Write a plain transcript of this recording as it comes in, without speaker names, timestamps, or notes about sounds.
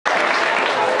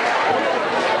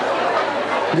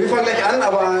Wir fangen gleich an,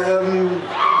 aber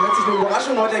hat sich eine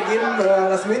Überraschung heute ergeben.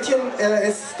 Das Mädchen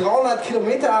ist 300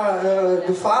 Kilometer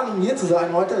gefahren, um hier zu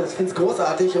sein heute. Ich finde es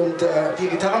großartig und die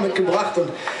Gitarre mitgebracht. Und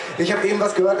ich habe eben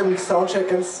was gehört im Soundcheck,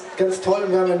 ganz toll.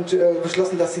 Und wir haben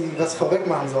beschlossen, dass sie was vorweg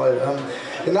machen soll.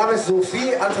 Ihr Name ist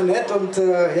Sophie-Antoinette und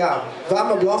ja,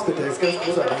 warmer Applaus bitte, ist ganz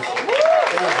großartig.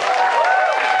 Ja.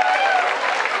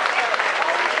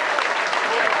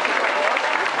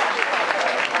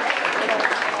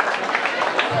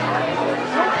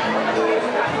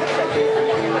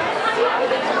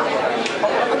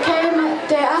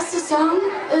 Song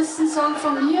ist ein Song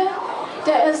von mir,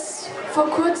 der ist vor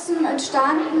kurzem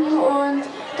entstanden und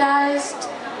da ist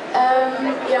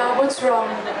ja, What's Wrong.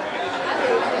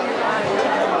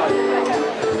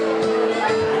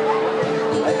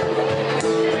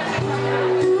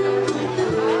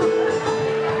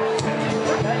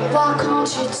 Why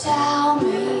can't you tell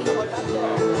me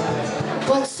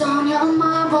what's on your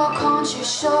mind? Why can't you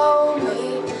show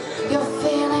me your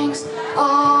feelings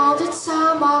all the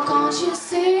time? Why can't you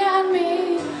see in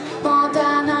me more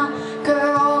than a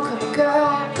girl,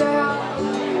 girl?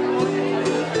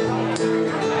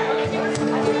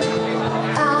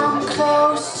 I'm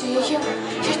close to you,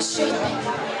 you treat me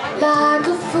like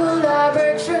a fool. I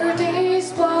break through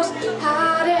these walls,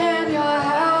 hiding your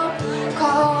help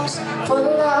calls for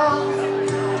love,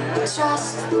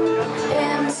 trust,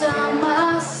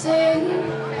 intimacy.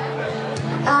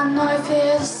 I know you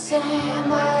feel the same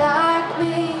way like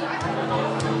me.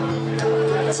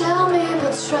 Tell me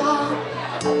what's wrong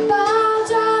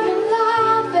about our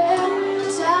loving.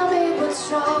 Tell me what's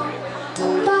wrong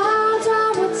about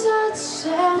our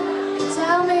touching.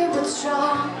 Tell me what's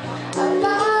wrong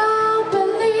about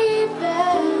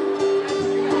believing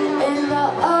in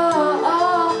love.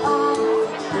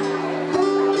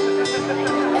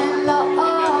 In love.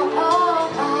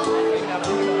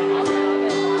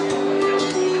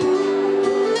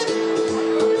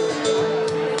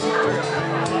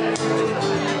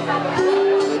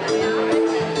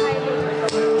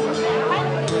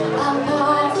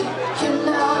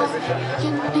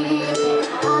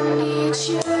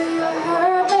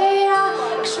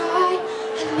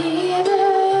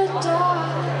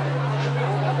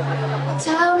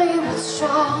 Tell me what's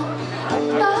wrong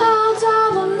about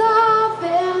our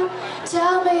loving.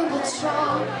 Tell me what's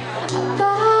wrong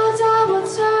about our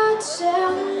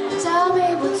touching. Tell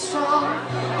me what's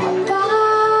wrong